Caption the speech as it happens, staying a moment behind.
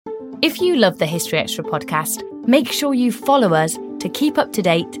If you love the History Extra podcast, make sure you follow us to keep up to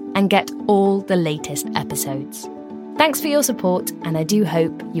date and get all the latest episodes. Thanks for your support, and I do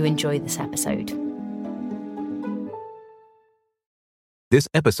hope you enjoy this episode. This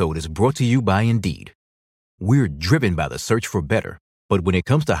episode is brought to you by Indeed. We're driven by the search for better, but when it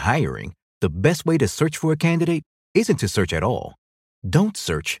comes to hiring, the best way to search for a candidate isn't to search at all. Don't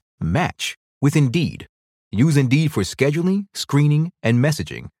search, match with Indeed. Use Indeed for scheduling, screening, and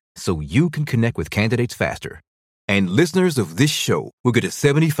messaging so you can connect with candidates faster. And listeners of this show will get a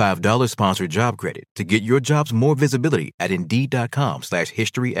 $75 sponsored job credit to get your jobs more visibility at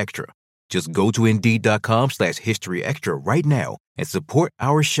Indeed.com/historyextra. Just go to Indeed.com/historyextra right now and support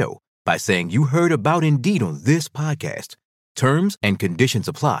our show by saying you heard about Indeed on this podcast. Terms and conditions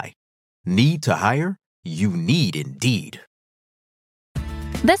apply. Need to hire? You need Indeed.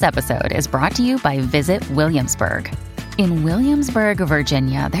 This episode is brought to you by Visit Williamsburg. In Williamsburg,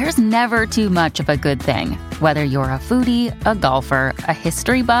 Virginia, there's never too much of a good thing. Whether you're a foodie, a golfer, a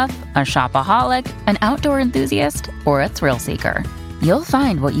history buff, a shopaholic, an outdoor enthusiast, or a thrill seeker, you'll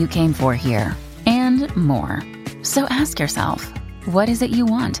find what you came for here and more. So ask yourself, what is it you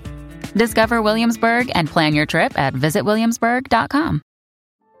want? Discover Williamsburg and plan your trip at visitwilliamsburg.com.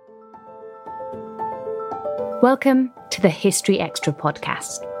 Welcome to the History Extra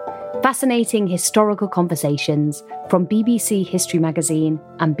podcast. Fascinating historical conversations from BBC History Magazine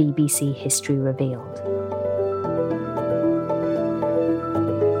and BBC History Revealed.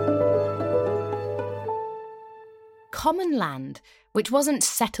 Common land, which wasn't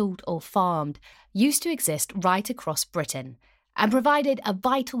settled or farmed, used to exist right across Britain and provided a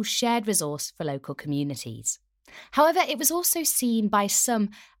vital shared resource for local communities. However, it was also seen by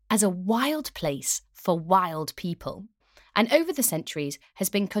some as a wild place for wild people, and over the centuries has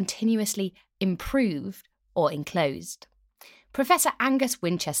been continuously improved or enclosed. Professor Angus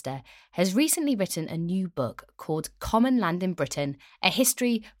Winchester has recently written a new book called Common Land in Britain, A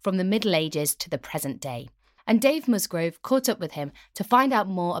History from the Middle Ages to the Present Day. And Dave Musgrove caught up with him to find out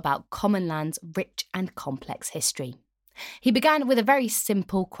more about common land's rich and complex history. He began with a very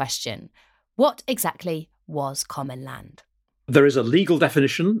simple question. What exactly was common land? There is a legal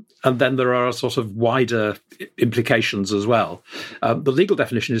definition, and then there are sort of wider implications as well. The legal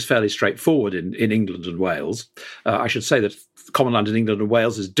definition is fairly straightforward in England and Wales. I should say that common land in England and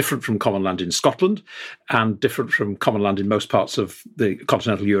Wales is different from common land in Scotland and different from common land in most parts of the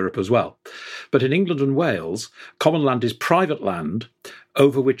continental Europe as well. But in England and Wales, common land is private land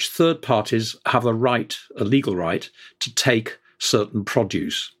over which third parties have a legal right, to take certain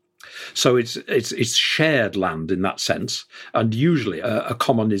produce. So it's shared land in that sense, and usually a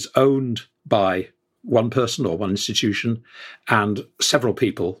common is owned by one person or one institution, and several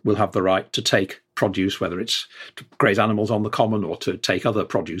people will have the right to take produce, whether it's to graze animals on the common or to take other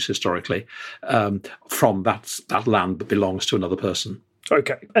produce historically, from that land that belongs to another person.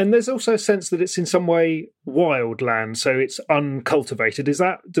 Okay. And there's also a sense that it's in some way wild land, so it's uncultivated. Does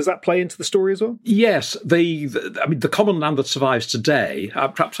that play into the story as well? Yes. The common land that survives today,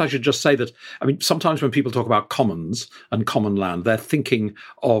 perhaps I should just say that, sometimes when people talk about commons and common land, they're thinking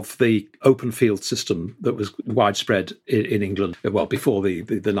of the open field system that was widespread in England, well, before the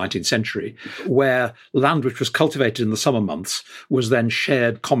 19th century, where land which was cultivated in the summer months was then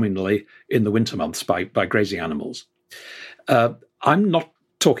shared communally in the winter months by grazing animals. I'm not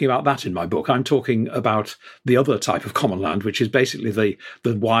talking about that in my book. I'm talking about the other type of common land, which is basically the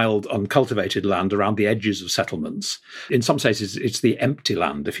wild, uncultivated land around the edges of settlements. In some cases, it's the empty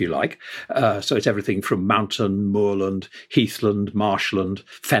land, if you like. So it's everything from mountain, moorland, heathland, marshland,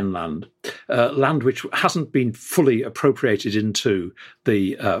 fenland, land which hasn't been fully appropriated into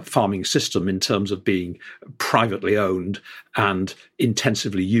the farming system in terms of being privately owned and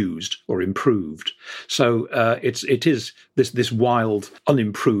intensively used or improved. So it is this wild,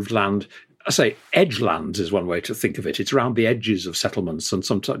 unimproved land. I say edgelands is one way to think of it. It's around the edges of settlements, and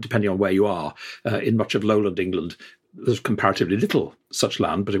sometimes, depending on where you are, in much of lowland England, there's comparatively little such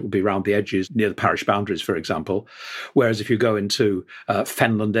land, but it would be around the edges, near the parish boundaries, for example. Whereas if you go into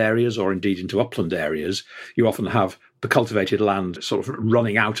fenland areas or indeed into upland areas, you often have the cultivated land sort of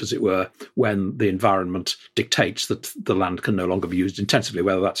running out, as it were, when the environment dictates that the land can no longer be used intensively,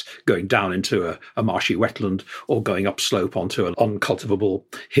 whether that's going down into a marshy wetland or going upslope onto an uncultivable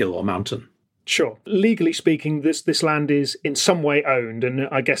hill or mountain. Sure. Legally speaking, this land is in some way owned, and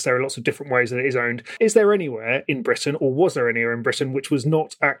I guess there are lots of different ways that it is owned. Is there anywhere in Britain, or was there anywhere in Britain, which was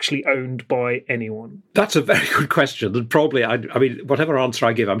not actually owned by anyone? That's a very good question, and probably, I mean, whatever answer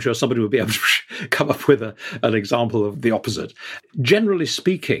I give, I'm sure somebody will be able to come up with an example of the opposite. Generally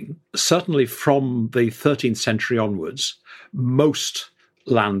speaking, certainly from the 13th century onwards, most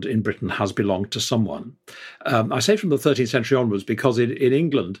land in Britain has belonged to someone. I say from the 13th century onwards because in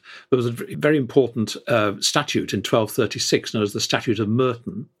England there was a very important statute in 1236 known as the Statute of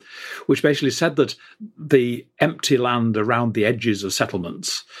Merton, which basically said that the empty land around the edges of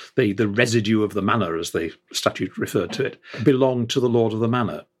settlements, the residue of the manor as the statute referred to it, belonged to the lord of the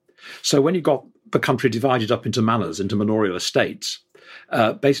manor. So when you got the country divided up into manors, into manorial estates,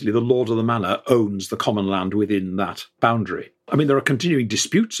 basically the lord of the manor owns the common land within that boundary. I mean, there are continuing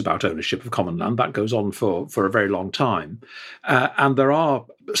disputes about ownership of common land. That goes on for a very long time. And there are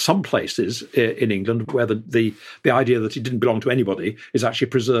some places in England where the idea that it didn't belong to anybody is actually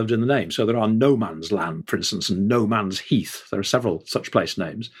preserved in the name. So there are no man's land, for instance, and no man's heath. There are several such place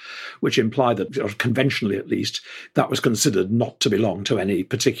names, which imply that, or conventionally at least, that was considered not to belong to any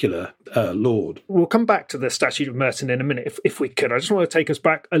particular lord. We'll come back to the Statute of Merton in a minute, if we could. I just want to take us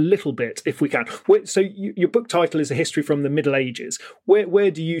back a little bit, if we can. So your book title is A History from the Middle Ages.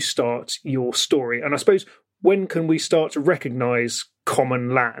 Where do you start your story? And I suppose, when can we start to recognise common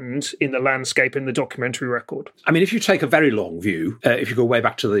land in the landscape in the documentary record? I mean, if you take a very long view, if you go way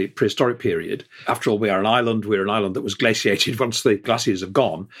back to the prehistoric period, after all, we're an island that was glaciated once the glaciers have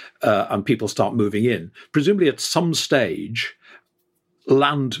gone and people start moving in. Presumably at some stage,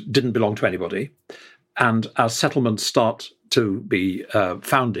 land didn't belong to anybody. And as settlements start to be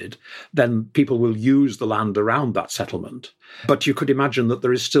founded, then people will use the land around that settlement. But you could imagine that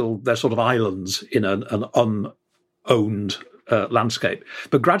there's sort of islands in an unowned landscape.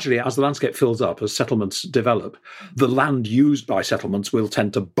 But gradually, as the landscape fills up, as settlements develop, the land used by settlements will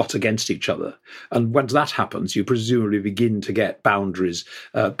tend to butt against each other. And when that happens, you presumably begin to get boundaries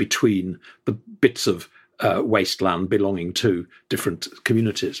between the bits of wasteland belonging to different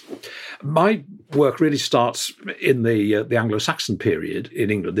communities. My work really starts in the Anglo-Saxon period in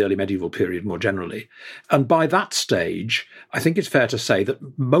England, the early medieval period more generally. And by that stage, I think it's fair to say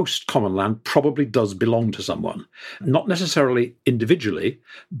that most common land probably does belong to someone. Not necessarily individually,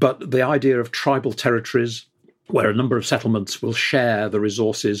 but the idea of tribal territories where a number of settlements will share the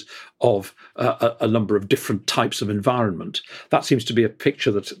resources of a number of different types of environment. That seems to be a picture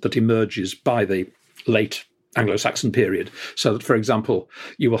that emerges by the late Anglo-Saxon period. So that, for example,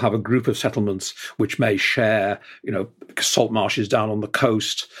 you will have a group of settlements which may share, salt marshes down on the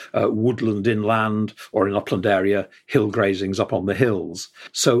coast, woodland inland, or in upland area, hill grazings up on the hills.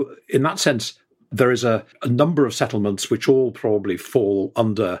 So in that sense, there is a number of settlements which all probably fall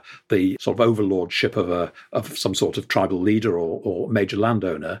under the sort of overlordship of some sort of tribal leader or major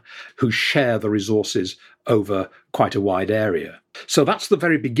landowner who share the resources over quite a wide area. So that's the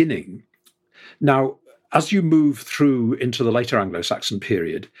very beginning. Now, as you move through into the later Anglo-Saxon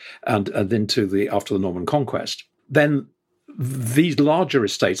period and into after the Norman conquest, then these larger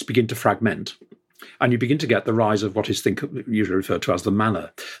estates begin to fragment, and you begin to get the rise of what is usually referred to as the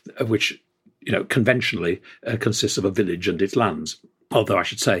manor, which conventionally consists of a village and its lands. Although I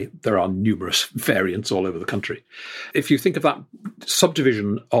should say there are numerous variants all over the country. If you think of that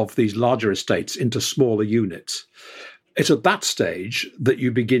subdivision of these larger estates into smaller units, it's at that stage that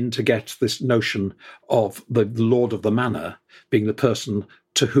you begin to get this notion of the lord of the manor being the person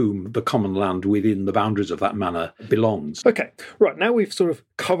to whom the common land within the boundaries of that manor belongs. Okay, right. Now we've sort of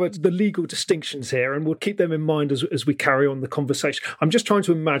covered the legal distinctions here, and we'll keep them in mind as we carry on the conversation. I'm just trying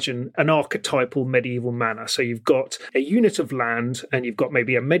to imagine an archetypal medieval manor. So you've got a unit of land, and you've got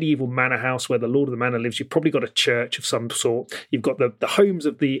maybe a medieval manor house where the lord of the manor lives. You've probably got a church of some sort. You've got the homes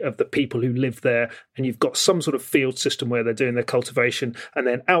of the people who live there, and you've got some sort of field system where they're doing their cultivation. And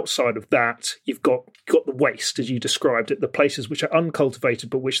then outside of that, you've got the waste, as you described it, the places which are uncultivated,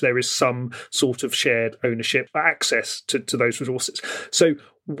 but which there is some sort of shared ownership, access to those resources. So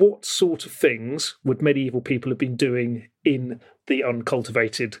what sort of things would medieval people have been doing in the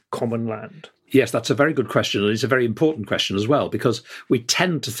uncultivated common land? Yes, that's a very good question, and it's a very important question as well, because we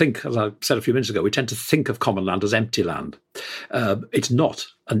tend to think, as I said a few minutes ago, we tend to think of common land as empty land. It's not,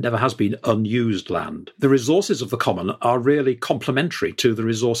 and never has been, unused land. The resources of the common are really complementary to the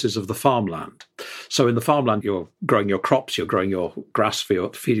resources of the farmland. So in the farmland, you're growing your crops, you're growing your grass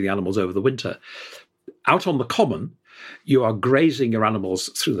for feeding the animals over the winter. Out on the common, you are grazing your animals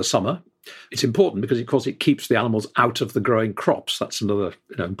through the summer. It's important because, of course, it keeps the animals out of the growing crops. That's another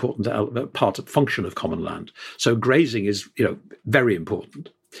important function of common land. So grazing is very important.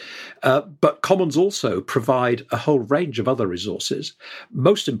 But commons also provide a whole range of other resources.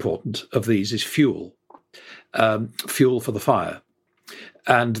 Most important of these is fuel for the fire.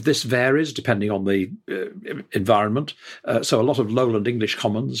 And this varies depending on the environment. So a lot of lowland English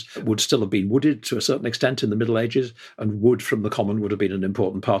commons would still have been wooded to a certain extent in the Middle Ages, and wood from the common would have been an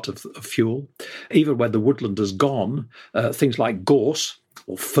important part of fuel. Even when the woodland has gone, things like gorse,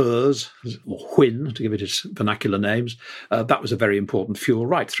 or furze, or whin, to give it its vernacular names, that was a very important fuel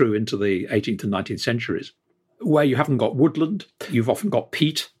right through into the 18th and 19th centuries. Where you haven't got woodland, you've often got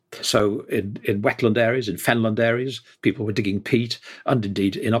peat. So in wetland areas, in fenland areas, people were digging peat, and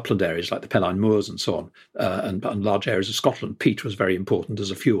indeed in upland areas like the Pennine Moors and so on, and large areas of Scotland, peat was very important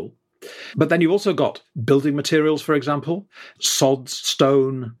as a fuel. But then you've also got building materials, for example, sods,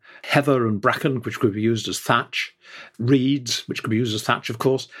 stone, heather and bracken, which could be used as thatch, reeds, which could be used as thatch, of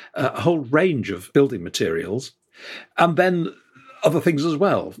course, a whole range of building materials. And then other things as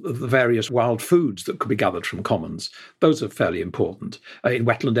well, the various wild foods that could be gathered from commons. Those are fairly important. In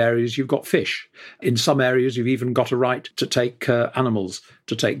wetland areas, you've got fish. In some areas, you've even got a right to take animals,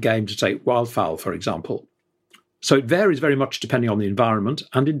 to take game, to take wildfowl, for example. So it varies very much depending on the environment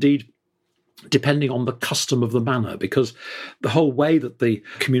and indeed depending on the custom of the manor, because the whole way that the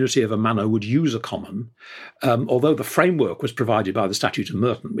community of a manor would use a common, although the framework was provided by the Statute of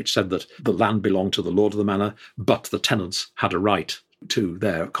Merton, which said that the land belonged to the lord of the manor, but the tenants had a right to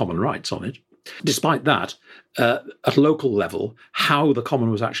their common rights on it. Despite that, at local level, how the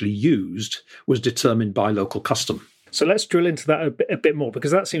common was actually used was determined by local custom. So let's drill into that a bit more,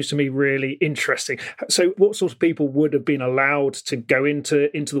 because that seems to me really interesting. So what sort of people would have been allowed to go into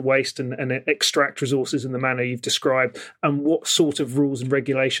the waste and extract resources in the manner you've described, and what sort of rules and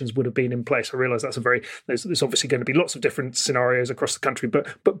regulations would have been in place? I realise there's obviously going to be lots of different scenarios across the country,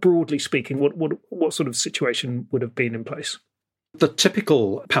 but broadly speaking, what sort of situation would have been in place? The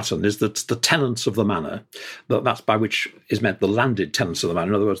typical pattern is that the tenants of the manor, that's by which is meant the landed tenants of the manor,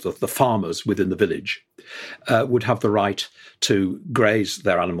 in other words, the farmers within the village, would have the right to graze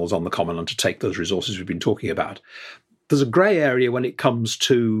their animals on the common and to take those resources we've been talking about. There's a grey area when it comes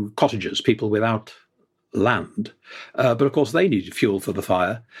to cottagers, people without land, but of course they needed fuel for the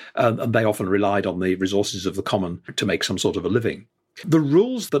fire, and they often relied on the resources of the common to make some sort of a living. The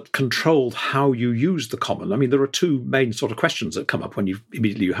rules that controlled how you use the common, I mean, there are two main sort of questions that come up when you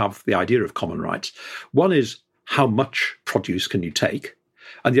immediately have the idea of common rights. One is how much produce can you take?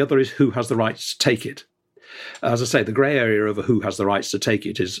 And the other is who has the rights to take it? As I say, the grey area over who has the rights to take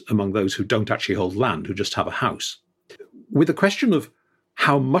it is among those who don't actually hold land, who just have a house. With the question of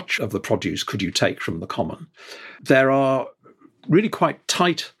how much of the produce could you take from the common, there are really quite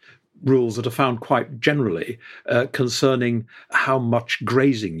tight rules that are found quite generally concerning how much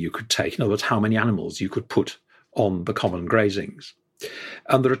grazing you could take, in other words, how many animals you could put on the common grazings.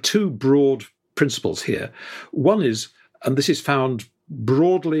 And there are two broad principles here. One is, and this is found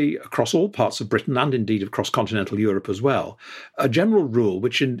broadly across all parts of Britain and indeed across continental Europe as well, a general rule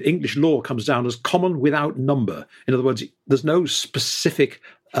which in English law comes down as common without number. In other words, there's no specific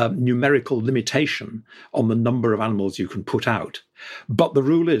numerical limitation on the number of animals you can put out. But the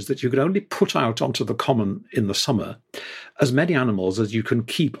rule is that you can only put out onto the common in the summer as many animals as you can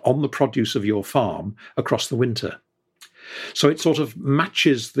keep on the produce of your farm across the winter. So it sort of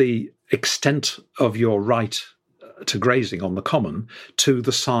matches the extent of your right to grazing on the common to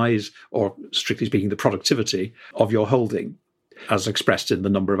the size, or strictly speaking, the productivity of your holding, as expressed in the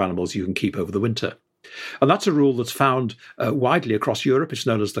number of animals you can keep over the winter. And that's a rule that's found widely across Europe. It's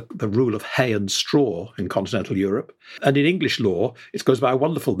known as the rule of hay and straw in continental Europe. And in English law, it goes by a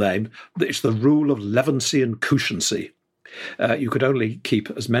wonderful name. It's the rule of levency and cushiancy. You could only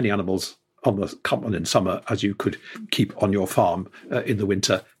keep as many animals on the common in summer as you could keep on your farm in the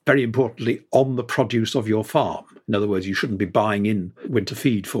winter. Very importantly, on the produce of your farm. In other words, you shouldn't be buying in winter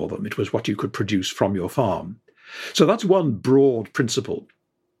feed for them. It was what you could produce from your farm. So that's one broad principle.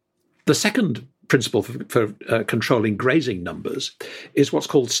 The second principle for controlling grazing numbers is what's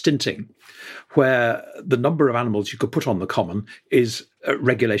called stinting, where the number of animals you could put on the common is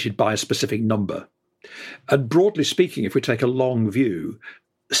regulated by a specific number. And broadly speaking, if we take a long view,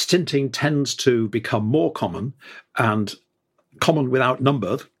 stinting tends to become more common, and common without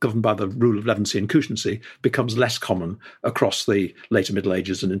number, governed by the rule of levency and cushiancy, becomes less common across the later Middle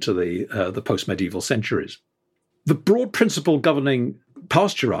Ages and into the post-medieval centuries. The broad principle governing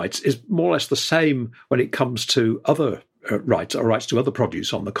pasture rights is more or less the same when it comes to other rights, or rights to other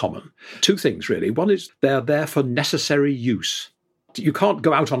produce on the common. Two things, really. One is they're there for necessary use. You can't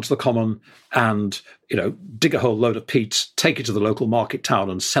go out onto the common and, dig a whole load of peat, take it to the local market town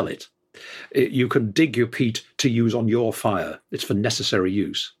and sell it. You can dig your peat to use on your fire. It's for necessary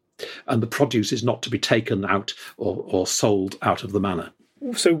use. And the produce is not to be taken out or sold out of the manor.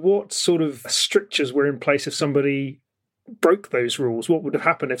 So what sort of strictures were in place if somebody broke those rules? What would have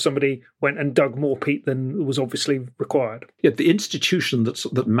happened if somebody went and dug more peat than was obviously required? Yeah, the institution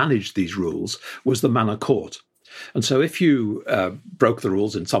that managed these rules was the manor court. And so if you broke the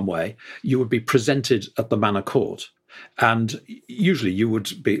rules in some way, you would be presented at the manor court. And usually you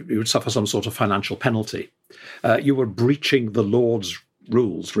would suffer some sort of financial penalty. You were breaching the Lord's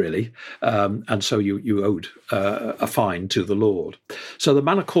rules, really, and so you owed a fine to the Lord. So the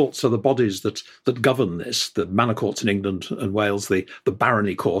manor courts are the bodies that govern this. The manor courts in England and Wales, the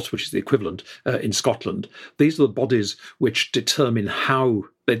barony court, which is the equivalent in Scotland. These are the bodies which determine how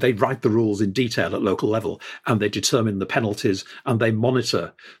they write the rules in detail at local level, and they determine the penalties, and they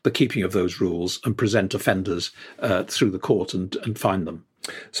monitor the keeping of those rules and present offenders through the court and fine them.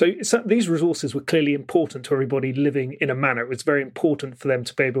 So these resources were clearly important to everybody living in a manor. It was very important for them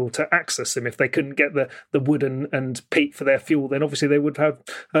to be able to access them. If they couldn't get the wood and peat for their fuel, then obviously they would have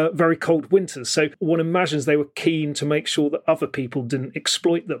very cold winters. So one imagines they were keen to make sure that other people didn't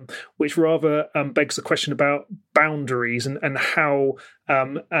exploit them, which rather begs the question about boundaries and how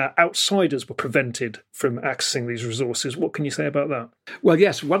outsiders were prevented from accessing these resources. What can you say about that? Well,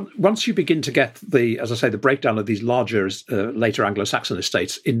 yes, once you begin to get the breakdown of these larger, later Anglo-Saxon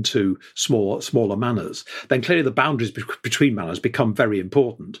estates into smaller manors, then clearly the boundaries between manors become very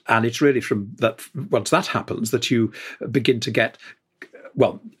important. And it's really from that, once that happens, that you begin to get,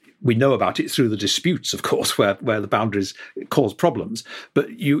 well, we know about it through the disputes, of course, where the boundaries cause problems. But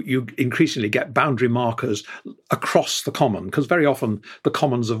you increasingly get boundary markers across the common, because very often the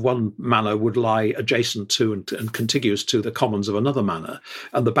commons of one manor would lie adjacent to and contiguous to the commons of another manor.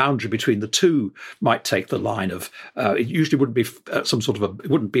 And the boundary between the two might take the line of, it usually wouldn't be it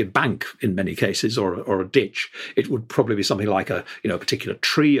wouldn't be a bank in many cases or a ditch. It would probably be something like a particular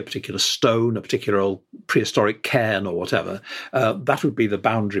tree, a particular stone, a particular old prehistoric cairn or whatever. That would be the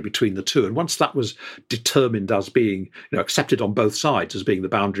boundary between the two. And once that was determined as being, accepted on both sides as being the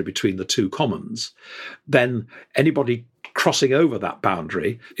boundary between the two commons, then anybody crossing over that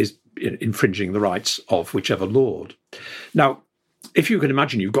boundary is infringing the rights of whichever lord. Now, if you can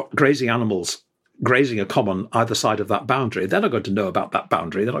imagine you've got grazing animals grazing a common either side of that boundary, they're not going to know about that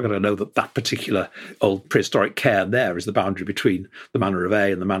boundary. They're not going to know that particular old prehistoric cairn there is the boundary between the manor of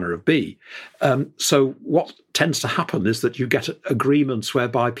A and the manor of B. So what tends to happen is that you get agreements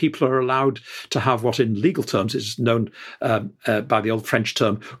whereby people are allowed to have what in legal terms is known by the old French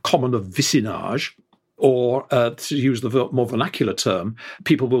term common of vicinage, or to use the more vernacular term,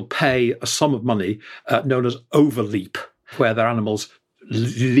 people will pay a sum of money known as overleap, where their animals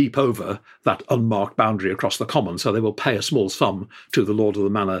leap over that unmarked boundary across the common. So they will pay a small sum to the lord of the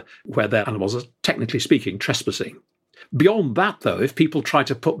manor where their animals are, technically speaking, trespassing. Beyond that, though, if people try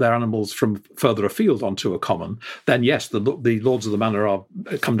to put their animals from further afield onto a common, then yes, the lords of the manor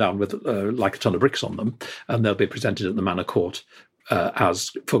come down with like a ton of bricks on them, and they'll be presented at the manor court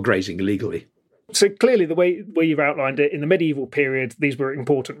as for grazing illegally. So clearly, the way you've outlined it, in the medieval period, these were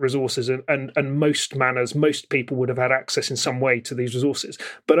important resources, and most manors, most people would have had access in some way to these resources.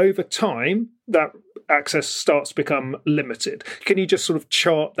 But over time, that access starts to become limited. Can you just sort of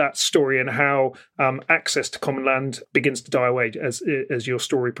chart that story and how access to common land begins to die away as your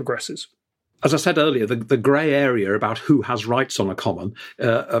story progresses? As I said earlier, the grey area about who has rights on a common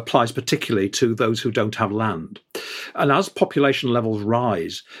applies particularly to those who don't have land. And as population levels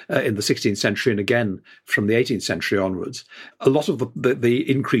rise in the 16th century and again from the 18th century onwards, a lot of the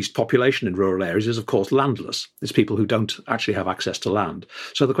increased population in rural areas is, of course, landless. It's people who don't actually have access to land.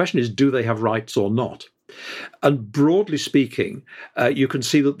 So the question is, do they have rights or not? And broadly speaking, you can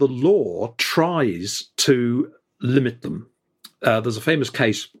see that the law tries to limit them. There's a famous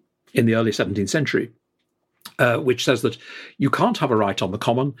case in the early 17th century, which says that you can't have a right on the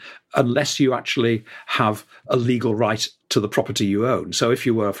common unless you actually have a legal right to the property you own. So if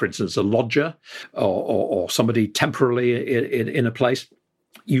you were, for instance, a lodger or somebody temporarily in a place,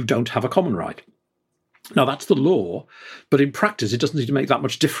 you don't have a common right. Now, that's the law, but in practice, it doesn't seem to make that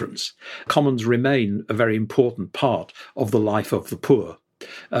much difference. Commons remain a very important part of the life of the poor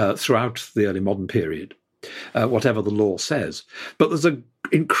throughout the early modern period. Whatever the law says. But there's an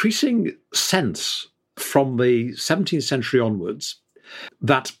increasing sense from the 17th century onwards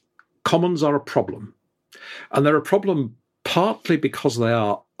that commons are a problem. And they're a problem partly because they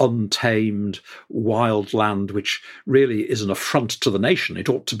are untamed, wild land, which really is an affront to the nation. It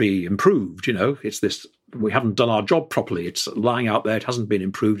ought to be improved, It's this, we haven't done our job properly. It's lying out there. It hasn't been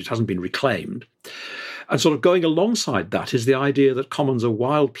improved. It hasn't been reclaimed. And sort of going alongside that is the idea that commons are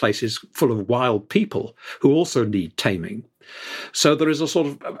wild places full of wild people who also need taming. So there is a sort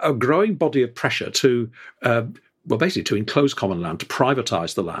of a growing body of pressure to enclose common land, to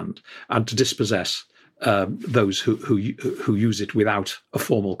privatise the land and to dispossess those who use it without a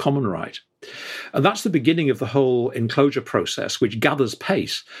formal common right. And that's the beginning of the whole enclosure process, which gathers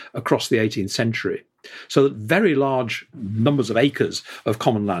pace across the 18th century. So that very large numbers of acres of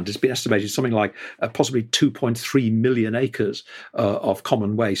common land, it's been estimated something like possibly 2.3 million acres of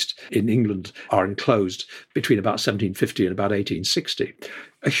common waste in England are enclosed between about 1750 and about 1860.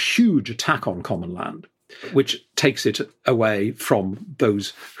 A huge attack on common land, which takes it away from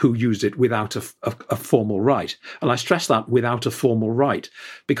those who used it without a formal right. And I stress that, without a formal right,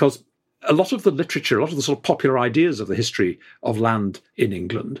 because a lot of the literature, a lot of the sort of popular ideas of the history of land in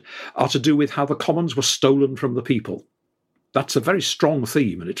England are to do with how the commons were stolen from the people. That's a very strong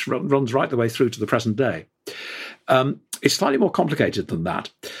theme, and it runs right the way through to the present day. It's slightly more complicated than that.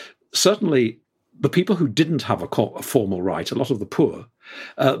 Certainly, the people who didn't have a formal right, a lot of the poor,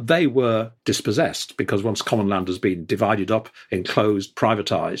 they were dispossessed, because once common land has been divided up, enclosed,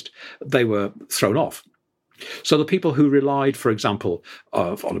 privatised, they were thrown off. So the people who relied, for example,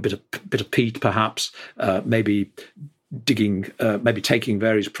 on a bit of peat, perhaps, maybe digging, maybe taking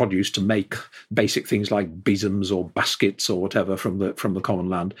various produce to make basic things like besoms or baskets or whatever from the common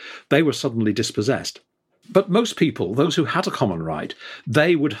land, they were suddenly dispossessed. But most people, those who had a common right,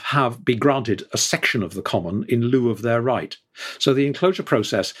 they would be granted a section of the common in lieu of their right. So the enclosure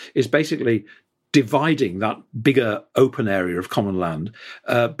process is basically dividing that bigger open area of common land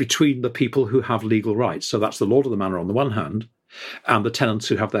between the people who have legal rights. So that's the lord of the manor on the one hand, and the tenants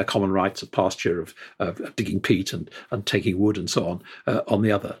who have their common rights of pasture, of digging peat and taking wood and so on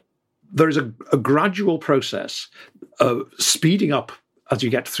the other. There is a gradual process of speeding up as you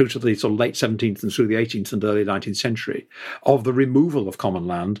get through to the sort of late 17th and through the 18th and early 19th century, of the removal of common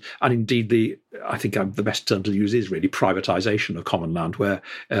land, and indeed I think the best term to use is really privatisation of common land, where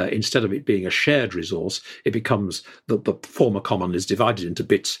instead of it being a shared resource, it becomes the former common is divided into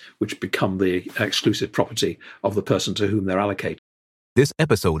bits which become the exclusive property of the person to whom they're allocated. This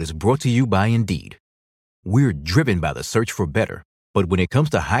episode is brought to you by Indeed. We're driven by the search for better, but when it comes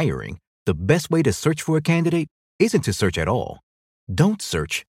to hiring, the best way to search for a candidate isn't to search at all. Don't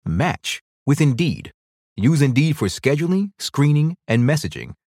search, match with Indeed. Use Indeed for scheduling, screening, and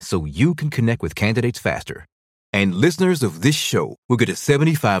messaging so you can connect with candidates faster. And listeners of this show will get a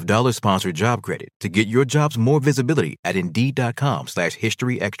 $75 sponsored job credit to get your jobs more visibility at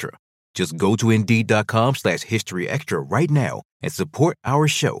Indeed.com/HistoryExtra. Just go to Indeed.com/HistoryExtra right now and support our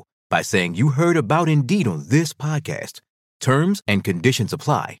show by saying you heard about Indeed on this podcast. Terms and conditions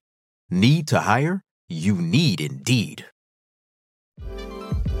apply. Need to hire? You need Indeed.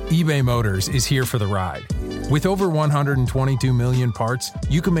 eBay Motors is here for the ride. With over 122 million parts,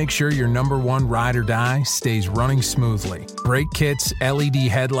 you can make sure your number one ride or die stays running smoothly. Brake kits, LED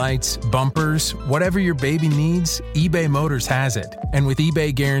headlights, bumpers, whatever your baby needs, eBay Motors has it. And with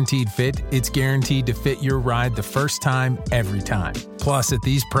eBay Guaranteed Fit, it's guaranteed to fit your ride the first time, every time. Plus, at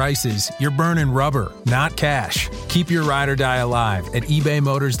these prices, you're burning rubber, not cash. Keep your ride or die alive at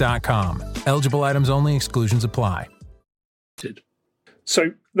ebaymotors.com. Eligible items only. Exclusions apply.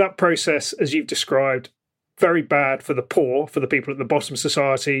 So that process, as you've described, very bad for the poor, for the people at the bottom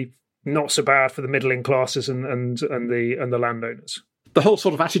society, not so bad for the middling classes and the landowners. The whole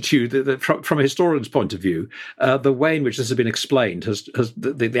sort of attitude, from a historian's point of view, the way in which this has been explained,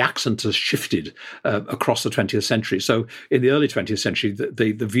 the accent has shifted across the 20th century. So in the early 20th century,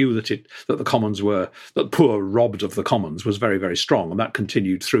 the view that the commons were, that the poor robbed of the commons was very, very strong, and that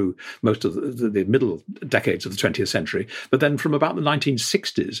continued through most of the middle decades of the 20th century. But then from about the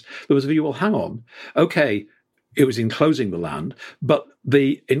 1960s, there was a view, well, hang on, okay, it was enclosing the land, but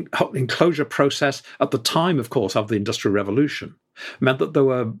the enclosure process at the time, of course, of the Industrial Revolution meant that there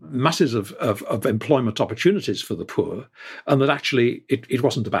were masses of employment opportunities for the poor, and that actually it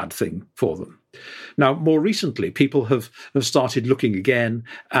wasn't a bad thing for them. Now, more recently, people have started looking again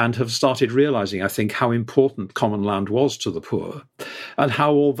and have started realizing, I think, how important common land was to the poor, and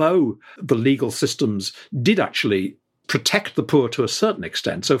how although the legal systems did actually protect the poor to a certain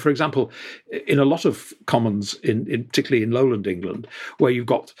extent. So, for example, in a lot of commons, particularly in lowland England, where you've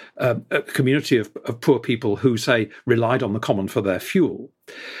got a community of poor people who, say, relied on the common for their fuel,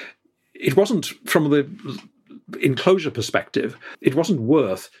 it wasn't, from the enclosure perspective, it wasn't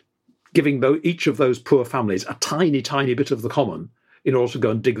worth giving each of those poor families a tiny, tiny bit of the common in order to go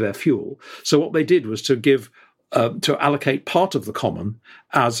and dig their fuel. So what they did was to allocate part of the common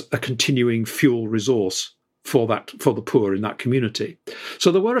as a continuing fuel resource for the poor in that community.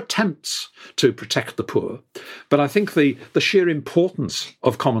 So there were attempts to protect the poor, but I think the sheer importance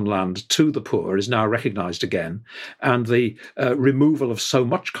of common land to the poor is now recognised again, and the removal of so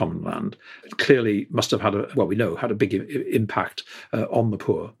much common land clearly must have had a big impact on the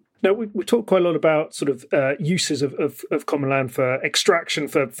poor. Now, we talked quite a lot about sort of uses of common land for extraction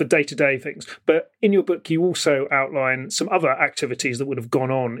for day-to-day things, but in your book you also outline some other activities that would have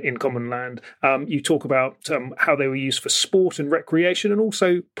gone on in common land. You talk about how they were used for sport and recreation and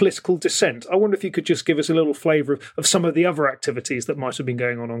also political dissent. I wonder if you could just give us a little flavour of some of the other activities that might have been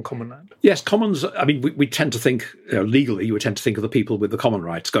going on common land. Yes, commons, I mean, we tend to think, legally, you would tend to think of the people with the common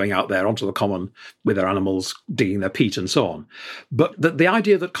rights going out there onto the common with their animals, digging their peat and so on. But the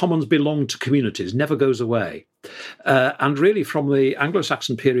idea that commons belong to communities never goes away. And really, from the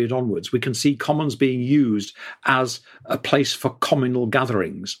Anglo-Saxon period onwards, we can see commons being used as a place for communal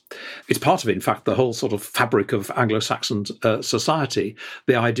gatherings. It's part of, in fact, the whole sort of fabric of Anglo-Saxon society,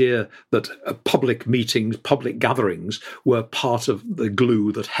 the idea that public meetings, public gatherings were part of the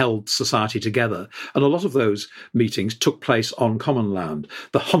glue that held society together. And a lot of those meetings took place on common land.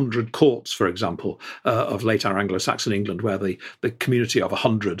 The 100 courts, for example, of later Anglo-Saxon England, where the community of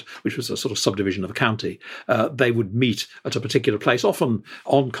 100, which was a sort of subdivision of a county, they would meet at a particular place, often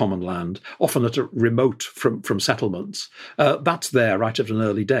on common land, often at a remote from settlements. That's there right at an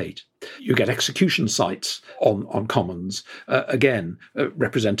early date. You get execution sites on commons, again,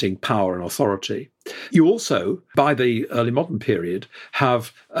 representing power and authority. You also, by the early modern period,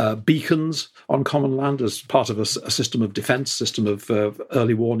 have beacons on common land as part of a system of defence, system of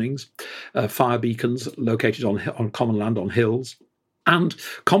early warnings, fire beacons located on common land on hills. And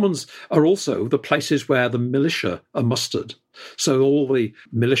commons are also the places where the militia are mustered. So all the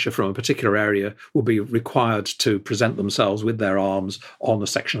militia from a particular area will be required to present themselves with their arms on a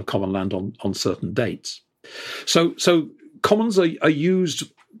section of common land on certain dates. So commons are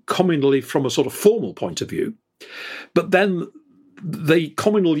used communally from a sort of formal point of view, but then the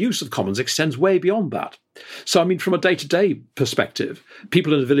communal use of commons extends way beyond that. So, I mean, from a day-to-day perspective,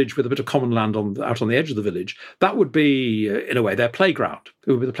 people in a village with a bit of common land out on the edge of the village, that would be, in a way, their playground.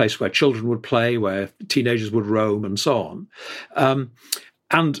 It would be the place where children would play, where teenagers would roam, and so on.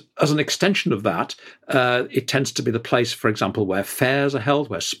 And as an extension of that, it tends to be the place, for example, where fairs are held,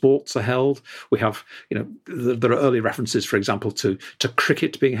 where sports are held. We have, there are early references, for example, to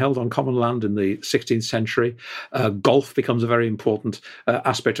cricket being held on common land in the 16th century. Golf becomes a very important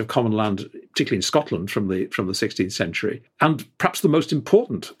aspect of common land, particularly in Scotland from the 16th century. And perhaps the most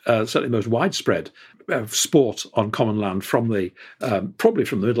important, certainly most widespread sport on common land probably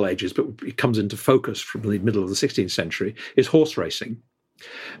from the Middle Ages, but it comes into focus from the middle of the 16th century, is horse racing.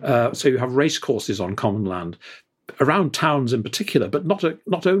 So you have race courses on common land around towns in particular, but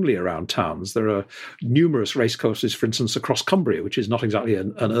not only around towns. There are numerous race courses, for instance, across Cumbria, which is not exactly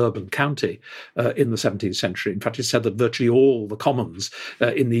an urban county in the 17th century. In fact, it's said that virtually all the commons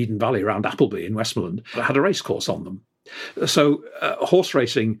in the Eden Valley around Appleby in Westmoreland had a race course on them. So horse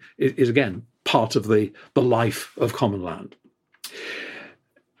racing is again part of the life of common land.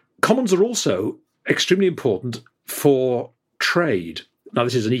 Commons are also extremely important for trade. Now,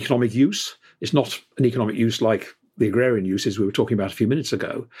 this is an economic use. It's not an economic use like the agrarian uses we were talking about a few minutes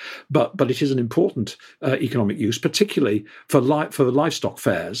ago, but it is an important economic use, particularly for livestock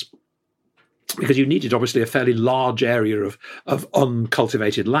fairs, because you needed obviously a fairly large area of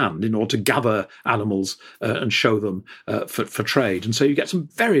uncultivated land in order to gather animals and show them for trade. And so you get some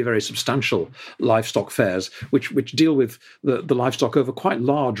very, very substantial livestock fairs which deal with the livestock over quite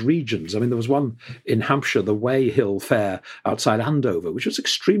large regions. I mean, there was one in Hampshire, the Way Hill Fair outside Andover, which was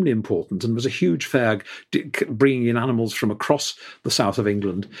extremely important and was a huge fair bringing in animals from across the south of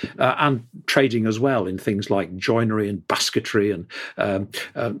England and trading as well in things like joinery and basketry and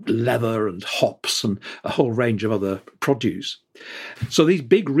leather and hops and a whole range of other produce. So these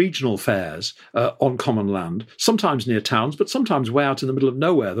big regional fairs on common land, sometimes near towns, but sometimes way out in the middle of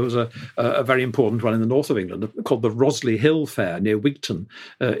nowhere. There was a very important one in the north of England called the Rosley Hill Fair near Wigton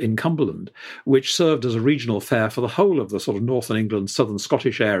in Cumberland, which served as a regional fair for the whole of the sort of northern England, southern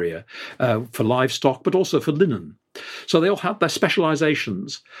Scottish area for livestock, but also for linen. So they all had their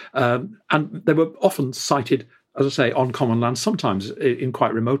specialisations, and they were often sited, as I say, on common land, sometimes in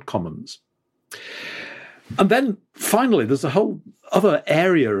quite remote commons. And then finally, there's a whole other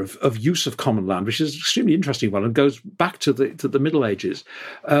area of use of common land, which is an extremely interesting one and goes back to the Middle Ages,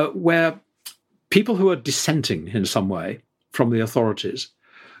 where people who are dissenting in some way from the authorities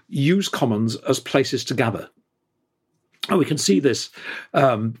use commons as places to gather. And we can see this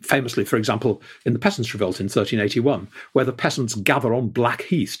famously, for example, in the Peasants' Revolt in 1381, where the peasants gather on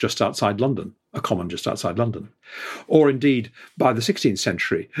Blackheath just outside London. a common just outside London. Or indeed, by the 16th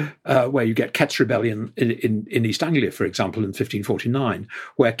century, where you get Kett's rebellion in East Anglia, for example, in 1549,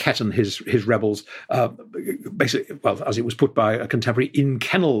 where Kett and his rebels basically, well, as it was put by a contemporary,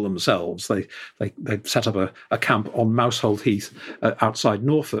 in-kennel themselves. They set up a camp on Mousehold Heath outside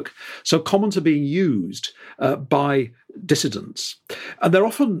Norfolk. So commons are being used by dissidents. And they're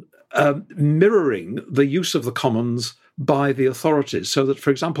often mirroring the use of the commons by the authorities, so that,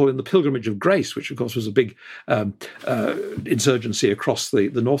 for example, in the Pilgrimage of Grace, which of course was a big insurgency across the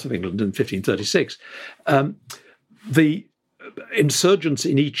north of England in 1536, the insurgents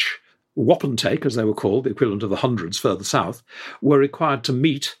in each wapentake, as they were called, the equivalent of the hundreds further south, were required to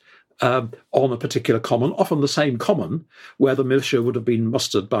meet on a particular common, often the same common, where the militia would have been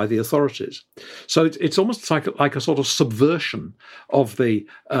mustered by the authorities. So it's almost like a sort of subversion of the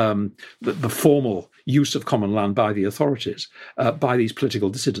formal use of common land by the authorities, by these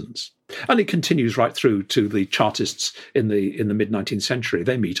political dissidents. And it continues right through to the Chartists in the mid-19th century.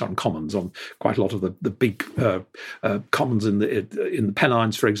 They meet on commons, on quite a lot of the big commons in the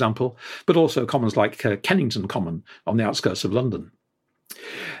Pennines, for example, but also commons like Kennington Common on the outskirts of London.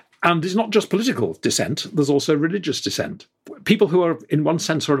 And it's not just political dissent, there's also religious dissent. People who are, in one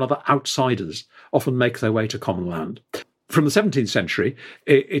sense or another, outsiders often make their way to common land. From the 17th century,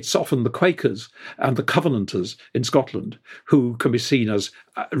 it's often the Quakers and the Covenanters in Scotland who can be seen as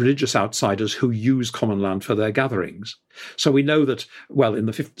religious outsiders who use common land for their gatherings. So we know that, well, in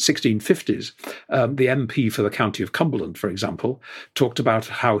the 1650s, the MP for the county of Cumberland, for example, talked about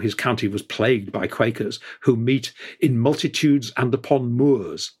how his county was plagued by Quakers who meet in multitudes and upon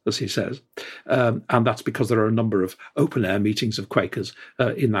moors, as he says. And that's because there are a number of open-air meetings of Quakers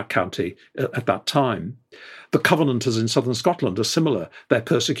in that county at that time. The Covenanters in southern Scotland are similar. They're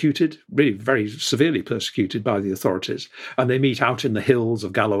persecuted, really very severely persecuted by the authorities, and they meet out in the hills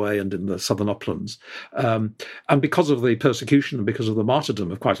of Galloway and in the southern uplands. And because of the persecution and because of the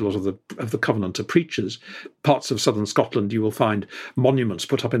martyrdom of quite a lot of the Covenanter preachers, parts of southern Scotland you will find monuments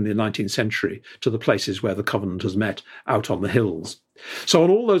put up in the 19th century to the places where the Covenanters met out on the hills. So on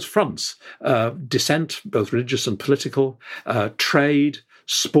all those fronts, dissent, both religious and political, trade,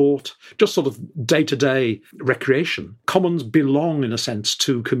 sport, just sort of day-to-day recreation. Commons belong, in a sense,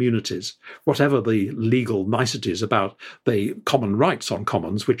 to communities, whatever the legal niceties about the common rights on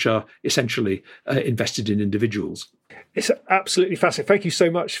commons, which are essentially invested in individuals. It's absolutely fascinating. Thank you so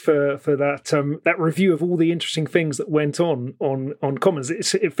much for that review of all the interesting things that went on commons.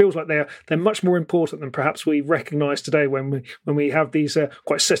 It feels like they're much more important than perhaps we recognise today when we have these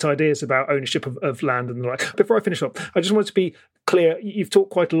quite set ideas about ownership of land and the like. Before I finish up, I just wanted to be clear. You've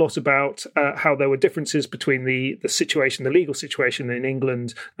talked quite a lot about how there were differences between the legal situation in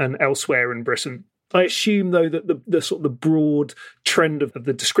England and elsewhere in Britain. I assume, though, that the sort of the broad trend of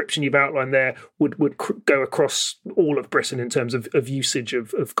the description you've outlined there would go across all of Britain in terms of usage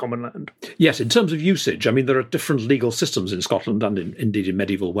of common land. Yes, in terms of usage, I mean, there are different legal systems in Scotland and indeed in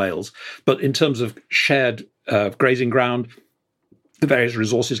medieval Wales. But in terms of shared grazing ground, the various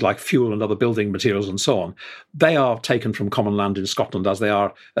resources like fuel and other building materials and so on, they are taken from common land in Scotland as they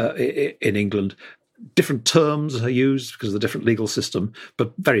are in England. Different terms are used because of the different legal system,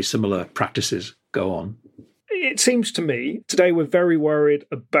 but very similar practices go on. It seems to me today we're very worried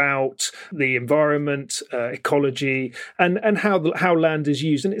about the environment, ecology, and how land is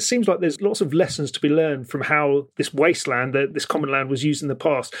used. And it seems like there's lots of lessons to be learned from how this wasteland, this common land, was used in the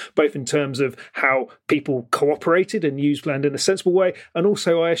past, both in terms of how people cooperated and used land in a sensible way, and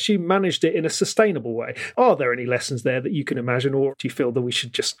also, I assume, managed it in a sustainable way. Are there any lessons there that you can imagine, or do you feel that we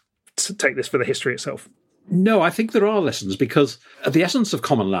should just take this for the history itself? No, I think there are lessons, because the essence of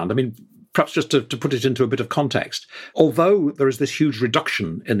common land, I mean, perhaps just to put it into a bit of context, although there is this huge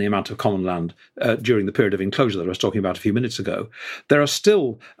reduction in the amount of common land during the period of enclosure that I was talking about a few minutes ago, there are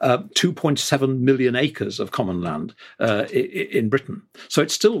still 2.7 million acres of common land in Britain. So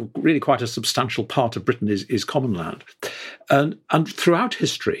it's still really quite a substantial part of Britain is common land. And throughout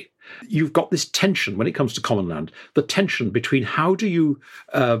history, you've got this tension when it comes to common land, the tension between how do you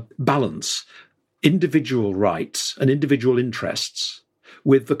balance individual rights and individual interests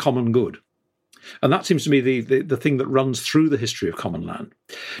with the common good. And that seems to me the thing that runs through the history of common land.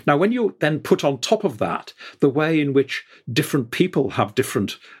 Now, when you then put on top of that the way in which different people have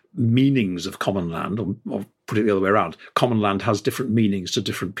different meanings of common land, or put it the other way around, common land has different meanings to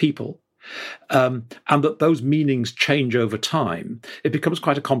different people, and that those meanings change over time, it becomes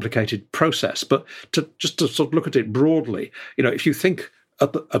quite a complicated process. But to sort of look at it broadly, if you think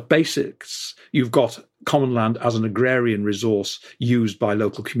at basics, you've got common land as an agrarian resource used by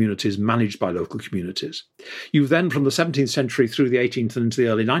local communities, managed by local communities. You've then, from the 17th century through the 18th and into the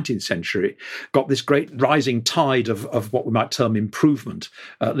early 19th century, got this great rising tide of what we might term improvement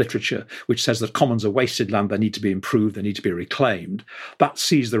literature, which says that commons are wasted land, they need to be improved, they need to be reclaimed. That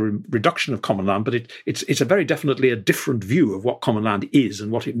sees the reduction of common land, but it's a very definitely a different view of what common land is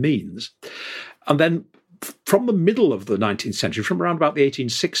and what it means. And then from the middle of the 19th century, from around about the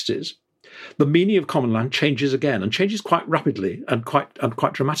 1860s, the meaning of common land changes again, and changes quite rapidly and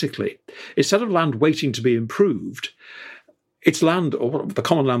quite dramatically. Instead of land waiting to be improved, its land, or the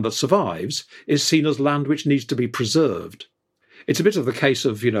common land that survives, is seen as land which needs to be preserved. It's a bit of the case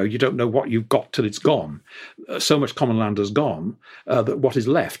of, you don't know what you've got till it's gone. So much common land has gone that what is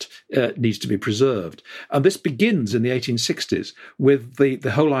left needs to be preserved. And this begins in the 1860s with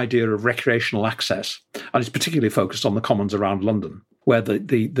the whole idea of recreational access. And it's particularly focused on the commons around London, where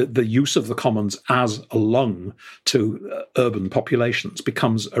the use of the commons as a lung to urban populations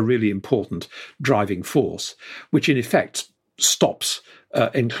becomes a really important driving force, which in effect stops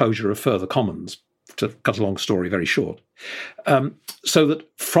enclosure of further commons, to cut a long story very short. So that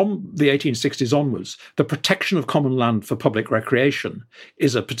from the 1860s onwards, the protection of common land for public recreation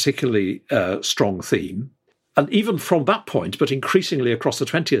is a particularly strong theme. And even from that point, but increasingly across the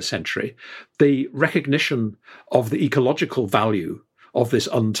 20th century, the recognition of the ecological value of this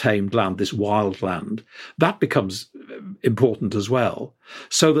untamed land, this wild land, that becomes important as well.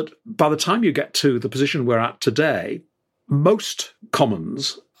 So that by the time you get to the position we're at today, most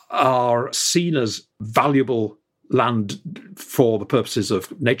commons are seen as valuable land for the purposes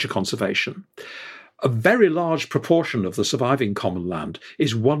of nature conservation. A very large proportion of the surviving common land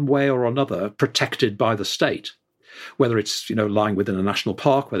is one way or another protected by the state, whether it's lying within a national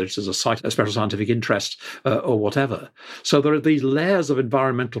park, whether it's as a site of special scientific interest or whatever. So there are these layers of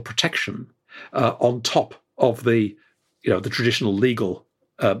environmental protection on top of the traditional legal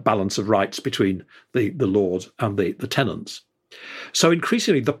balance of rights between the lord and the tenants. So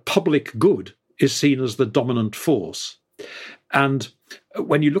increasingly, the public good is seen as the dominant force. And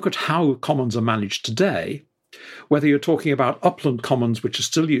when you look at how commons are managed today, whether you're talking about upland commons, which are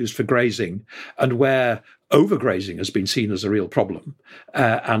still used for grazing, and where overgrazing has been seen as a real problem,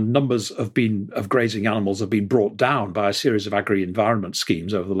 and numbers of grazing animals have been brought down by a series of agri-environment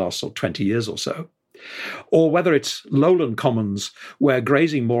schemes over the last 20 years or so, or whether it's lowland commons where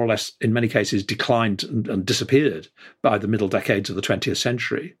grazing more or less in many cases declined and disappeared by the middle decades of the 20th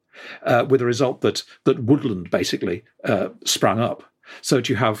century, with the result that woodland basically sprang up, so that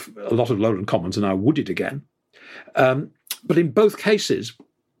you have a lot of lowland commons are now wooded again. But in both cases,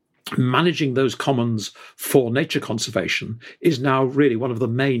 managing those commons for nature conservation is now really one of the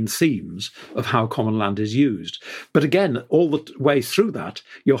main themes of how common land is used. But again, all the way through that,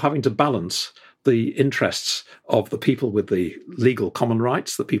 you're having to balance the interests of the people with the legal common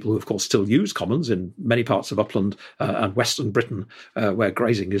rights, the people who, of course, still use commons in many parts of upland and Western Britain, where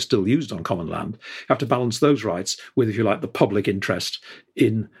grazing is still used on common land. You have to balance those rights with, if you like, the public interest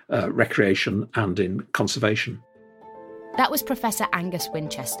in recreation and in conservation. That was Professor Angus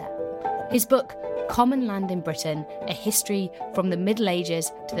Winchester. His book, Common Land in Britain, A History from the Middle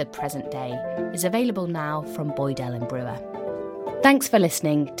Ages to the Present Day, is available now from Boydell and Brewer. Thanks for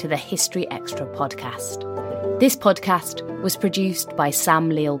listening to the History Extra podcast. This podcast was produced by Sam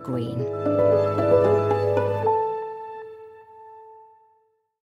Leal Green.